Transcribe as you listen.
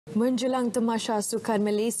Menjelang Tamasya Sukan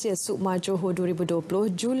Malaysia Sukma Johor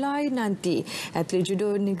 2020 Julai nanti, atlet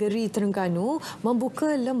Judo negeri Terengganu membuka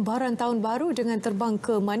lembaran tahun baru dengan terbang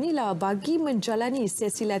ke Manila bagi menjalani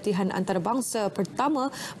sesi latihan antarabangsa pertama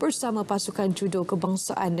bersama pasukan judo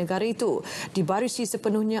kebangsaan negara itu. Dibarisi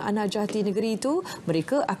sepenuhnya anak jati negeri itu,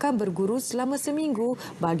 mereka akan berguru selama seminggu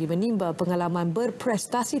bagi menimba pengalaman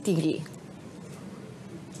berprestasi tinggi.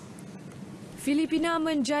 Filipina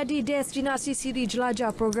menjadi destinasi siri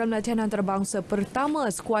jelajah program latihan antarabangsa pertama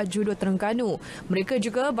skuad judo Terengganu. Mereka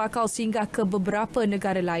juga bakal singgah ke beberapa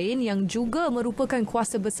negara lain yang juga merupakan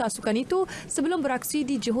kuasa besar sukan itu sebelum beraksi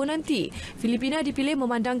di Johor nanti. Filipina dipilih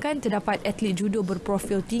memandangkan terdapat atlet judo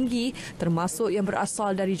berprofil tinggi termasuk yang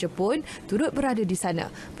berasal dari Jepun turut berada di sana.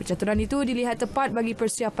 Percaturan itu dilihat tepat bagi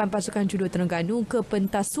persiapan pasukan judo Terengganu ke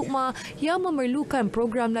pentas Sukma yang memerlukan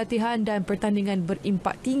program latihan dan pertandingan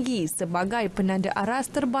berimpak tinggi sebagai penanda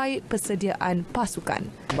aras terbaik persediaan pasukan.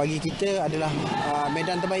 Bagi kita adalah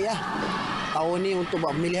medan terbaik tahun ni untuk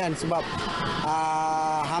buat pemilihan sebab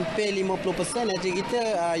hampir 50% atlet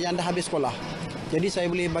kita yang dah habis sekolah. Jadi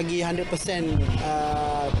saya boleh bagi 100%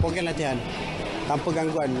 program latihan tanpa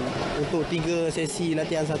gangguan untuk 3 sesi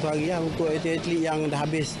latihan satu hari untuk atlet-atlet yang dah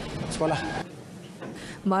habis sekolah.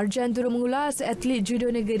 Marjan turut mengulas atlet judo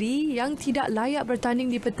negeri yang tidak layak bertanding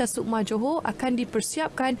di pentas Sukma Johor akan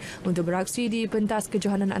dipersiapkan untuk beraksi di pentas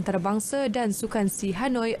kejohanan antarabangsa dan Sukan Si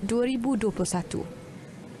Hanoi 2021.